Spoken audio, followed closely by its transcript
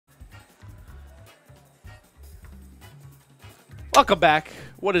Welcome back.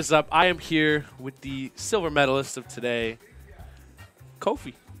 What is up? I am here with the silver medalist of today,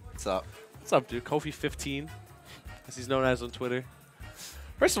 Kofi. What's up? What's up, dude? Kofi 15, as he's known as on Twitter.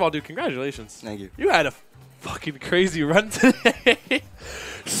 First of all, dude, congratulations. Thank you. You had a fucking crazy run today.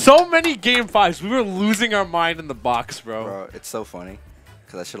 So many game fives. We were losing our mind in the box, bro. Bro, it's so funny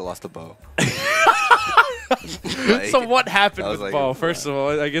because I should have lost the bow. So what happened with like, Bo? First of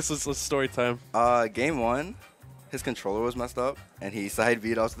all, I guess let's story time. Game 1, his controller was messed up, and he side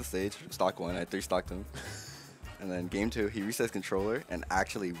B'd off the stage. Stock 1, I 3-stocked him. And then game 2, he reset his controller and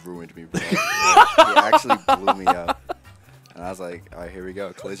actually ruined me, bro. He actually blew me up. And I was like, all right, here we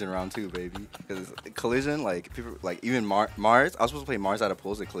go. Collision round 2, baby. Because Collision, like, people, like, even Mars, I was supposed to play Mars out of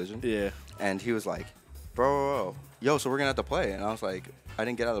pools at Collision. Yeah. And he was like, bro, yo, so we're going to have to play. And I was like, I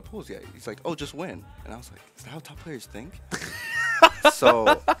didn't get out of the pools yet. He's like, oh, just win. And I was like, is that how top players think?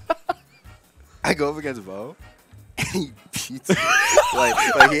 So I go up against Bo, and he beats me.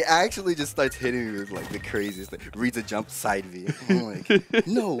 like he actually just starts hitting me with like the craziest thing. Reads a jump side V. I'm like,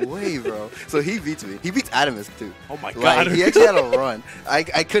 no way, bro. So he beats me. He beats Adamus too. Oh my god. Like, he actually had a run. I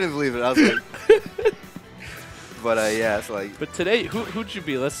couldn't believe it. I was like, but yeah, so like. But today, who'd you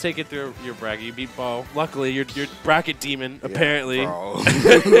beat? Let's take it through your bracket. You beat Bo. Luckily, you're bracket demon. Yeah, apparently. Bro.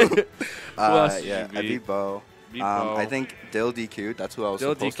 Who else did yeah, you beat? I beat Bo. I think Dill DQ'd. That's who I was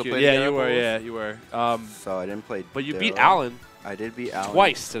supposed to play. Yeah, you were. Yeah, you were. So I didn't play. But you Dill. beat Alan. I did beat Alan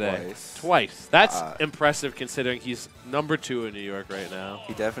twice today. Twice. That's impressive considering he's number 2 in New York right now.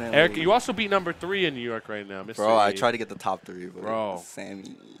 He definitely. Eric, you also beat number 3 in New York right now, Mr. Bro, I E. tried to get the top 3, but Bro, Sammy.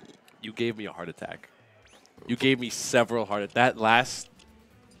 You gave me a heart attack. You gave me several heart attacks.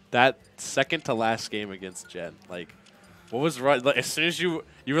 That second to last game against Jen, like, what was right? Like, as soon as you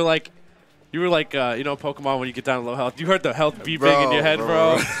were like, you know, Pokemon when you get down to low health, you heard the health beeping in your head,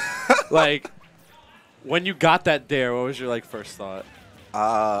 bro. Like, when you got that there, what was your like first thought?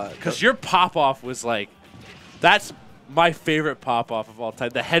 Because your pop off was like, that's my favorite pop off of all time.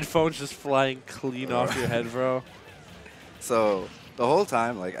 The headphones just flying clean off your head, bro. So the whole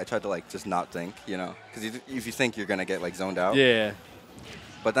time, like, I tried to like just not think, you know, because if you think you're gonna get like zoned out. Yeah.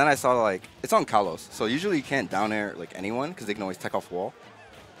 But then I saw like it's on Kalos, so usually you can't down air like anyone because they can always tech off wall.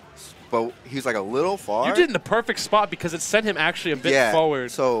 But he was like a little far. You did in the perfect spot because it sent him actually a bit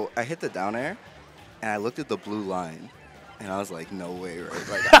forward. So I hit the down air, and I looked at the blue line, and I was like, no way, right?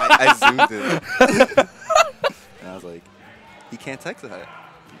 Like I zoomed in, and I was like, he can't text that.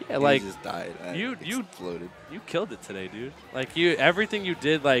 Yeah, and like he just died. you exploded. You killed it today, dude. Like everything you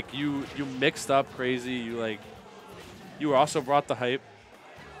did, like you mixed up crazy. You also brought the hype.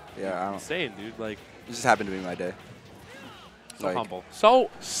 Yeah, I don't. Insane, dude. Like it just happened to be my day. So like, humble. So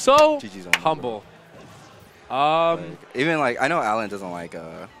GG's humble. Like, even like I know Alan doesn't like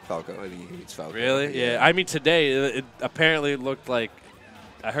Falco. I think he hates Falco. Really? Yeah. I mean, today it apparently looked like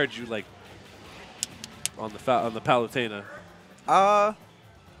I heard you like on the Palutena.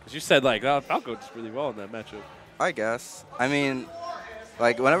 Because you said like Falco did really well in that matchup. I guess. I mean,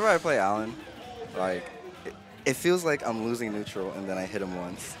 like whenever I play Alan, like it feels like I'm losing neutral and then I hit him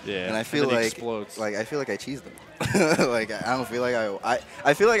once. Yeah. And I feel like explodes. like I feel like I cheesed him. Like I don't feel like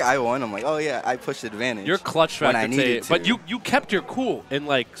I feel like I won. I'm like, oh yeah, I pushed advantage. Your clutch factor when I needed to. But you kept your cool in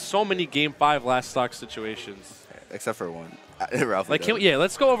like so many game 5 last stock situations. Except for one. Ralph. Like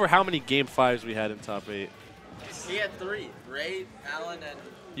let's go over how many game 5s we had in top 8. He had 3. Ray, Alan, and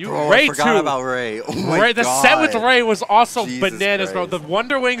I forgot about Ray. Oh my Ray, the God. set with Ray was also Jesus bananas, Christ. bro. The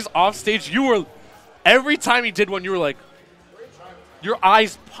Wonder Wings off stage, you were every time he did one, you were like, your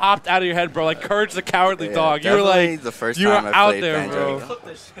eyes popped out of your head, bro. Like Courage the Cowardly Dog. You were like, the first you time were I out played there, Banjo. bro. Flip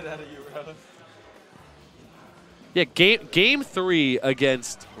the shit out of you, bro. Yeah, game 3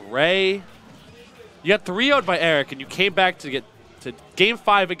 against Ray. You got 3-0'd by Eric, and you came back to get to game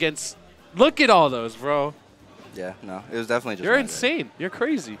 5 against. Look at all those, bro. Yeah, no, it was definitely just. You're my insane. day. You're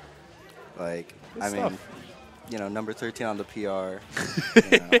crazy. Like, Good I stuff. mean, you know, number 13 on the PR,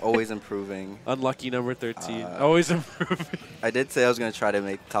 you know, always improving. Unlucky number 13. Always improving. I did say I was going to try to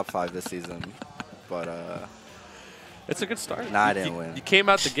make top 5 this season, but It's a good start. Nah, I didn't win. You came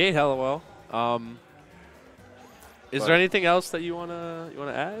out the gate hella well. Is there anything else that you wanna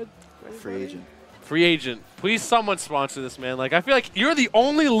add? free agent. Free agent. Please, someone sponsor this, man. Like I feel like you're the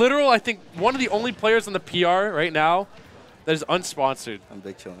only I think one of the only players on the PR right now that is unsponsored I'm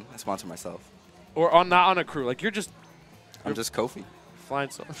big chillin'. I sponsor myself. or not on a crew. Like you're just I'm just Kofi. flying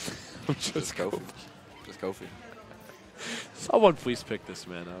so. I'm Just Kofi. Just Kofi. Someone please pick this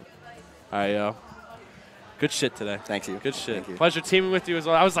man up. All right, yo. Good shit today. Thank you. Good shit. Thank you. Pleasure teaming with you as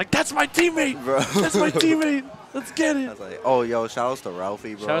well. I was like, that's my teammate. Bro. That's my teammate. Let's get I it. was like, oh, yo, shout outs to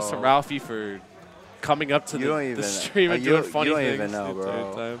Ralphie, bro. Shout out to Ralphie for coming up to You don't the even stream and you doing don't- funny you don't things even know, at the same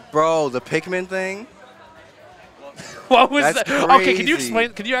bro. time. Bro, the Pikmin thing. What was That's that? Okay, can you crazy.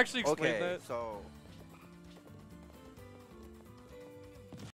 explain? Can you actually explain Okay, that? so